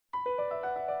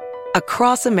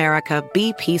Across America,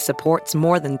 BP supports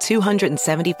more than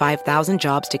 275,000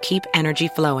 jobs to keep energy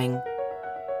flowing.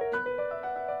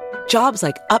 Jobs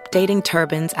like updating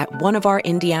turbines at one of our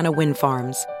Indiana wind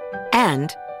farms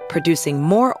and producing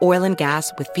more oil and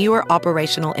gas with fewer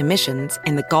operational emissions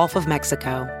in the Gulf of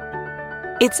Mexico.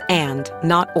 It's and,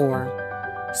 not or.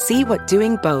 See what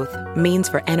doing both means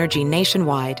for energy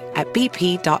nationwide at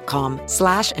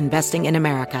bp.com/investing in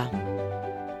America.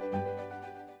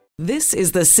 This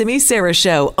is the Simi Sara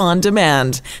Show on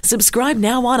demand. Subscribe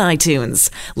now on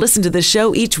iTunes. Listen to the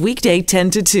show each weekday 10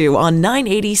 to 2 on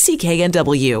 980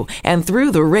 CKNW and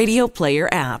through the Radio Player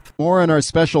app. More on our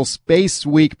special Space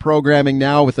Week programming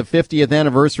now with the 50th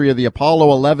anniversary of the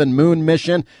Apollo 11 moon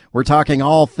mission. We're talking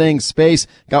all things space.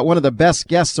 Got one of the best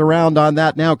guests around on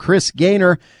that now, Chris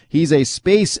Gaynor. He's a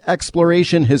space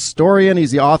exploration historian.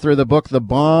 He's the author of the book, The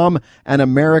Bomb and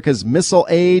America's Missile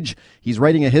Age. He's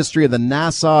writing a history of the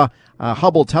NASA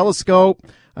Hubble telescope.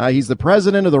 He's the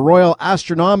president of the Royal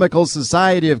Astronomical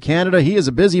Society of Canada. He is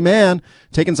a busy man,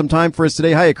 taking some time for us today.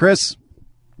 Hiya, Chris.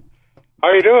 How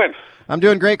are you doing? I'm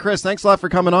doing great, Chris. Thanks a lot for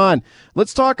coming on.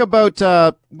 Let's talk about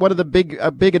one of the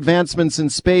big advancements in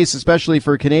space, especially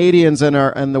for Canadians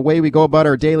and the way we go about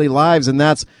our daily lives, and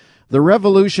that's the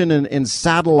revolution in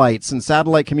satellites and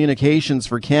satellite communications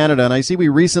for Canada. And I see we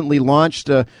recently launched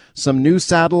some new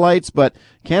satellites, but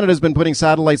Canada's been putting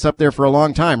satellites up there for a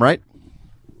long time, right?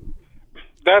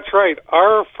 That's right.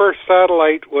 Our first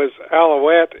satellite was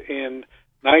Alouette in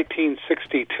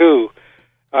 1962.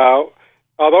 Although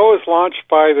it was launched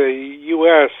by the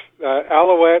U.S.,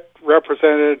 Alouette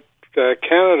represented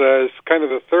Canada as kind of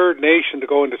the third nation to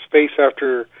go into space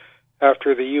after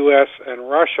the U.S. and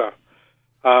Russia.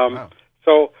 Wow.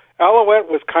 So Alouette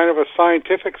was kind of a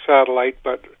scientific satellite,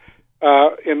 but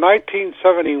in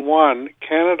 1971,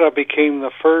 Canada became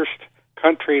the first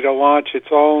country to launch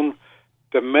its own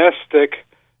domestic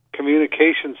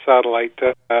communication satellite,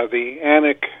 the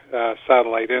Anik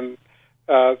satellite. And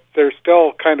there's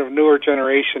still kind of newer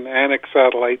generation Anik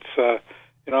satellites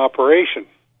in operation.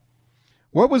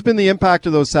 What has been the impact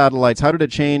of those satellites? How did it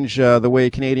change the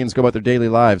way Canadians go about their daily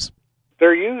lives?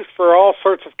 They're used for all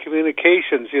sorts of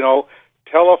communications,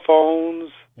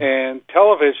 telephones and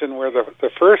television were the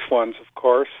first ones, of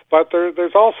course. But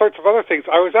there's all sorts of other things.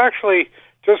 I was actually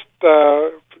just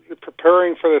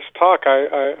preparing for this talk.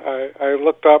 I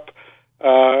looked up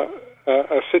a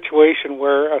situation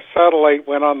where a satellite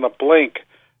went on the blink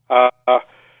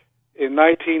in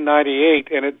 1998,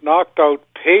 and it knocked out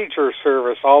pager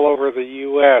service all over the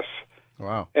U.S.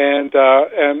 Wow! And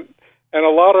a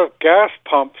lot of gas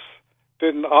pumps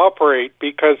didn't operate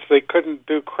because they couldn't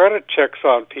do credit checks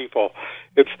on people.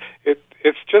 It's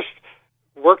just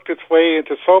worked its way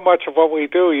into so much of what we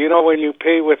do. You know, when you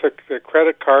pay with a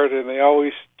credit card, and they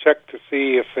always check to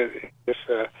see if the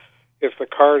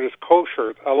card is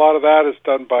kosher. A lot of that is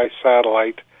done by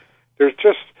satellite. There's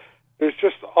just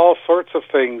all sorts of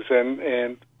things,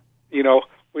 and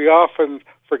we often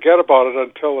forget about it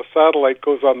until a satellite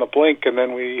goes on the blink, and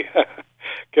then we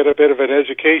get a bit of an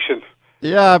education.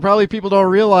 Yeah, probably people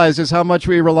don't realize just how much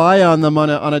we rely on them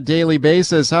on a daily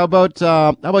basis. How about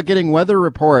getting weather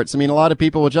reports? I mean, a lot of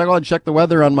people will check the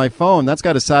weather on my phone. That's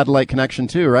got a satellite connection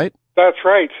too, right? That's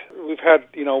right. We've had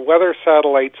weather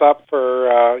satellites up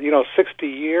for 60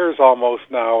 years almost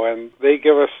now, and they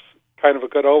give us kind of a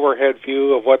good overhead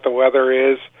view of what the weather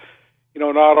is.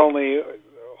 Not only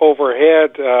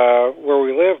overhead where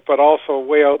we live, but also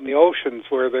way out in the oceans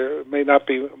where there may not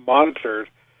be monitored.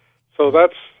 So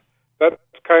that's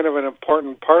kind of an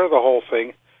important part of the whole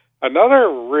thing. Another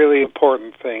really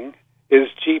important thing is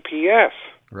GPS.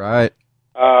 Right.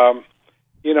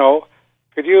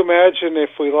 Could you imagine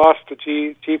if we lost the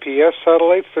GPS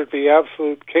satellites? There'd be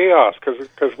absolute chaos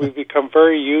because we've become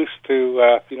very used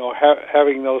to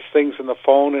having those things in the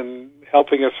phone and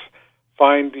helping us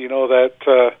find that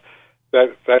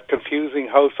confusing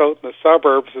house out in the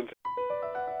suburbs. And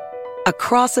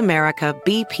Across America,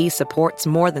 BP supports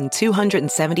more than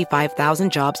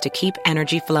 275,000 jobs to keep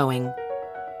energy flowing.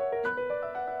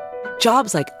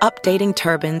 Jobs like updating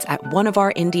turbines at one of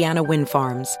our Indiana wind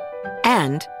farms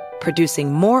and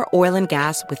producing more oil and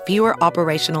gas with fewer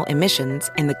operational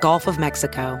emissions in the Gulf of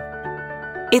Mexico.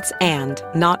 It's and,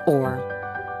 not or.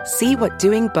 See what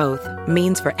doing both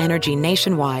means for energy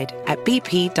nationwide at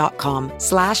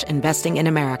bp.com/investing in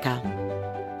America.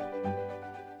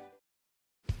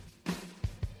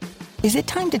 Is it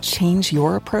time to change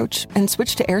your approach and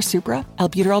switch to AirSupra,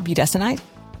 albuterol budesonide?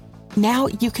 Now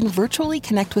you can virtually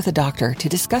connect with a doctor to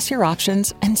discuss your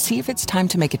options and see if it's time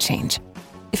to make a change.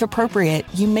 If appropriate,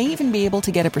 you may even be able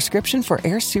to get a prescription for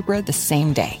AirSupra the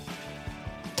same day.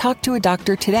 Talk to a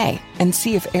doctor today and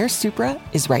see if Air Supra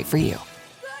is right for you.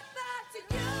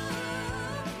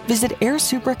 Visit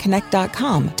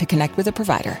AirSupraConnect.com to connect with a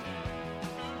provider.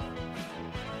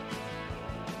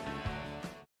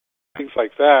 Things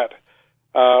like that,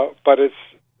 but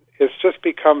it's just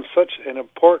become such an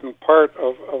important part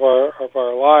of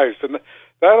our lives, and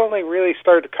that only really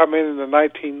started to come in the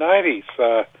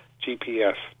 1990s.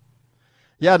 GPS.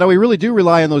 Yeah, no, we really do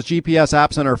rely on those GPS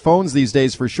apps on our phones these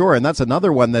days for sure, and that's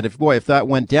another one that if that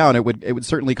went down, it would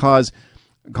certainly cause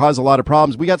a lot of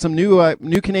problems. We got some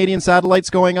new Canadian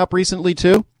satellites going up recently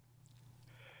too.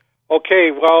 Okay,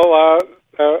 well,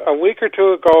 a week or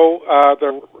two ago,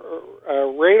 the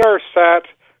RadarSat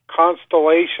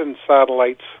Constellation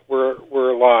satellites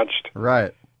were launched.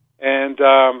 Right. And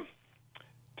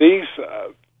these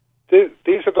are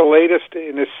the latest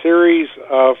in a series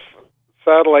of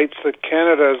satellites that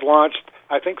Canada has launched,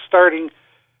 I think starting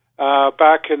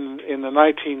back in the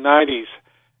 1990s.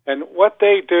 And what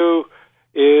they do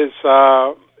is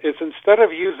instead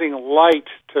of using light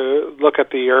to look at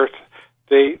the Earth,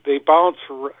 they bounce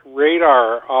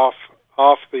radar off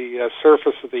the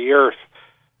surface of the Earth,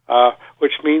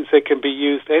 which means they can be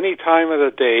used any time of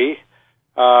the day.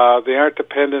 They aren't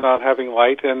dependent on having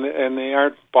light, and they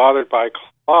aren't bothered by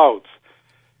clouds.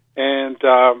 And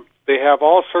they have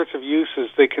all sorts of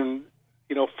uses. They can,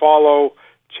 follow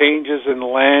changes in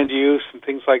land use and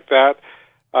things like that.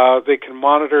 They can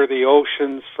monitor the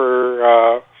oceans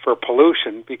for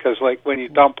pollution, because, like, when you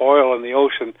dump oil in the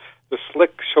ocean, the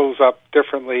slick shows up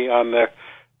differently on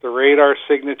the radar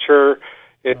signature.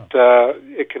 It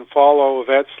can follow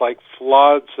events like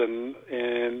floods and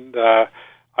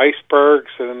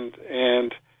icebergs and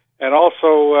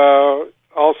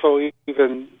also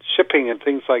even shipping and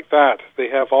things like that. They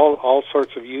have all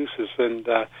sorts of uses, and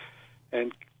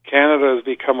Canada has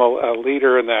become a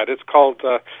leader in that. It's called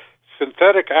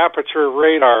synthetic aperture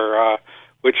radar,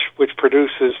 which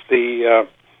produces the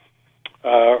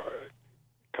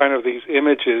kind of these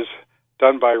images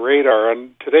done by radar.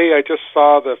 And today I just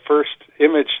saw the first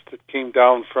image that came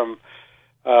down from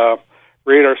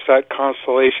RadarSat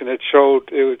Constellation. It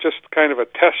was just kind of a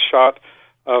test shot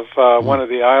of one of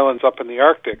the islands up in the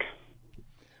Arctic.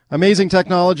 Amazing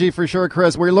technology for sure,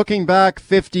 Chris. We're looking back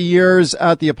 50 years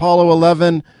at the Apollo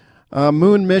 11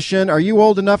 moon mission. Are you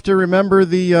old enough to remember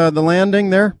the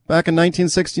landing there back in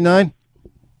 1969?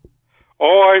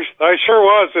 Oh, I sure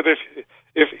was. And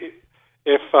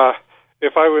if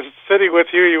I was sitting with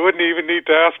you, you wouldn't even need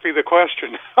to ask me the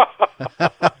question.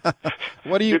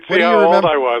 What do you how remember? Old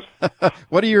I was.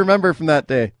 What do you remember from that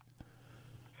day?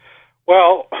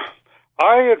 Well,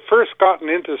 I had first gotten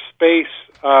into space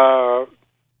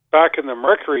back in the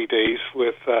Mercury days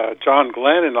with John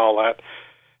Glenn and all that,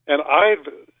 and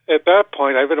at that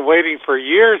point I've been waiting for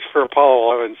years for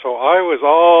Apollo 11, so I was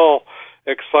all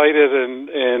excited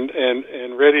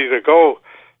and ready to go.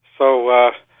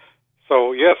 So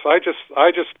yes, I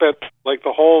just spent like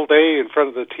the whole day in front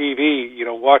of the TV,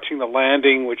 watching the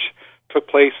landing, which took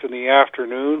place in the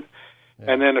afternoon,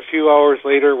 and then a few hours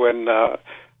later when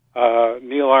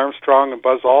Neil Armstrong and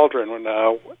Buzz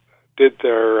Aldrin did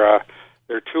their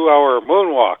 2-hour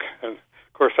moonwalk, and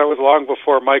of course that was long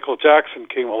before Michael Jackson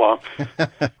came along.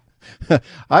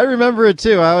 I remember it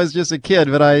too. I was just a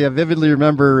kid, but I vividly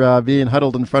remember being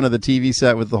huddled in front of the TV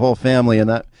set with the whole family, and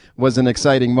that was an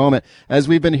exciting moment. As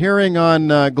we've been hearing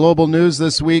on Global News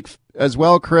this week as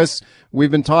well, Chris,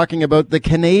 we've been talking about the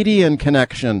Canadian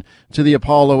connection to the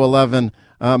Apollo 11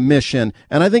 mission,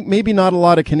 and I think maybe not a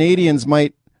lot of Canadians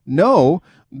might know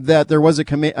that there was a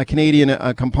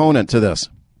Canadian component to this.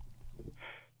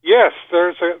 Yes,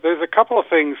 there's a couple of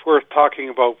things worth talking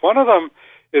about. One of them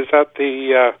is that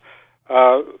the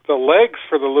legs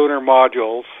for the lunar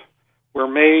modules were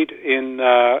made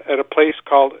at a place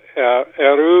called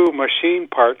Eru Machine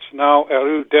Parts, now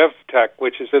Eru DevTech,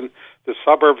 which is in the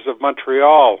suburbs of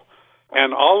Montreal.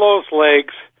 And all those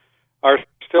legs are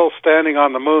still standing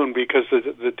on the moon because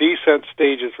the descent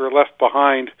stages were left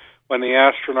behind when the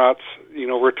astronauts,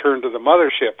 returned to the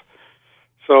mothership.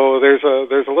 So there's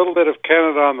a little bit of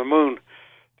Canada on the moon.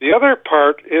 The other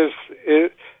part is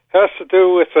it has to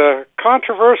do with a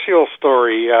controversial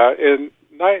story.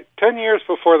 10 years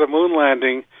before the moon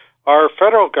landing, our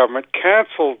federal government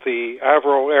canceled the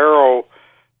Avro Arrow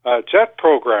jet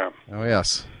program. Oh,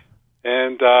 yes.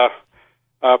 And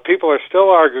people are still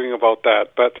arguing about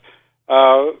that. But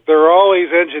there are all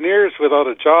these engineers without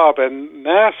a job, and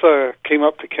NASA came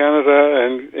up to Canada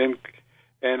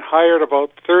and hired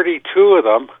about 32 of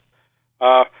them.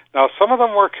 Now, some of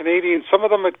them were Canadian, some of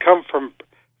them had come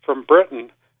from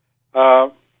Britain,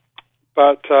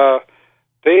 but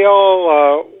they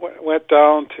all went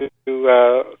down to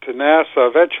NASA,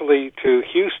 eventually to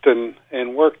Houston,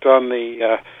 and worked on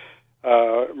the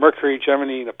Mercury,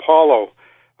 Gemini, and Apollo.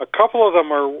 A couple of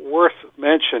them are worth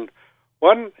mention.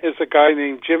 One is a guy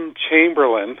named Jim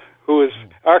Chamberlain, who is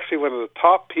actually one of the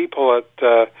top people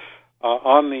at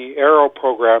on the Aero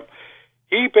program.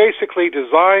 He basically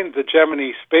designed the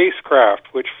Gemini spacecraft,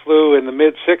 which flew in the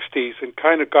mid-'60s and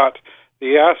kind of got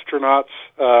the astronauts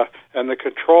and the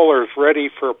controllers ready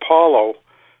for Apollo,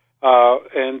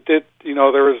 and did, there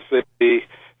was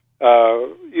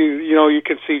you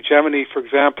can see Gemini, for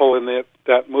example, in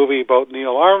that movie about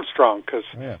Neil Armstrong, because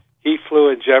he flew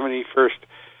in Gemini first.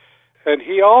 And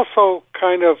he also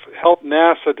kind of helped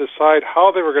NASA decide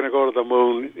how they were going to go to the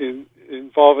moon,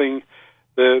 involving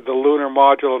the lunar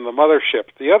module and the mothership.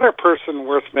 The other person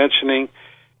worth mentioning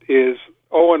is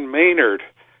Owen Maynard,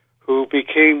 who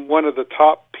became one of the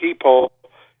top people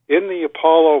in the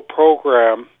Apollo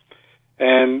program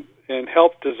and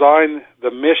helped design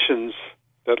the missions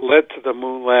that led to the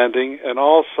moon landing. And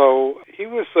also, he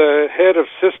was the head of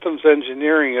systems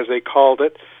engineering, as they called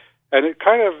it, and it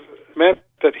kind of meant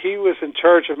that he was in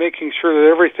charge of making sure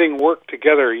that everything worked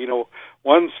together.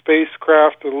 One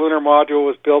spacecraft, the lunar module,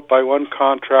 was built by one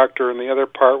contractor, and the other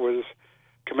part was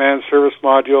command service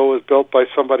module was built by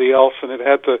somebody else, and it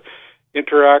had to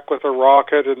interact with a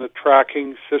rocket and the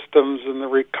tracking systems and the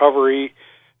recovery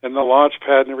and the launch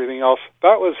pad and everything else.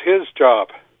 That was his job.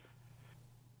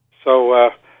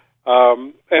 So,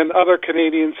 and other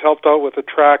Canadians helped out with the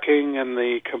tracking and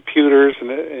the computers.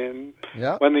 And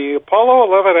when the Apollo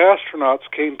 11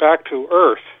 astronauts came back to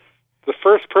Earth, the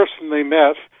first person they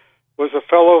met was a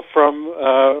fellow from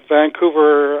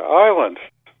Vancouver Island.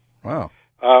 Wow.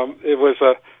 It was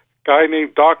a guy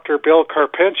named Dr. Bill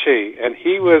Carpentier, and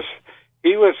he was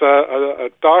a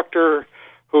doctor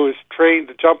who was trained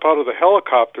to jump out of the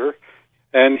helicopter,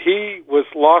 and he was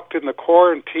locked in the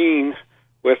quarantine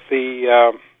with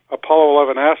the Apollo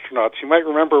 11 astronauts. You might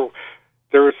remember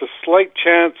there was a slight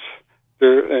chance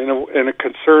and a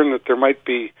concern that there might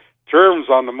be germs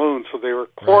on the moon, so they were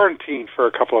quarantined for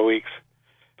a couple of weeks.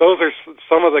 Those are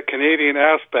some of the Canadian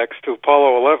aspects to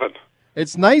Apollo 11.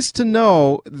 It's nice to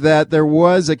know that there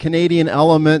was a Canadian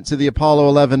element to the Apollo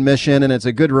 11 mission, and it's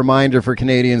a good reminder for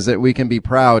Canadians that we can be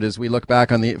proud as we look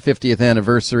back on the 50th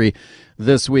anniversary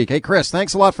this week. Hey, Chris,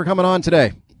 thanks a lot for coming on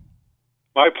today.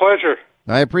 My pleasure.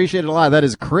 I appreciate it a lot. That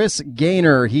is Chris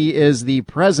Gaynor. He is the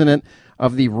president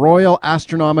of the Royal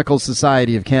Astronomical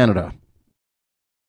Society of Canada.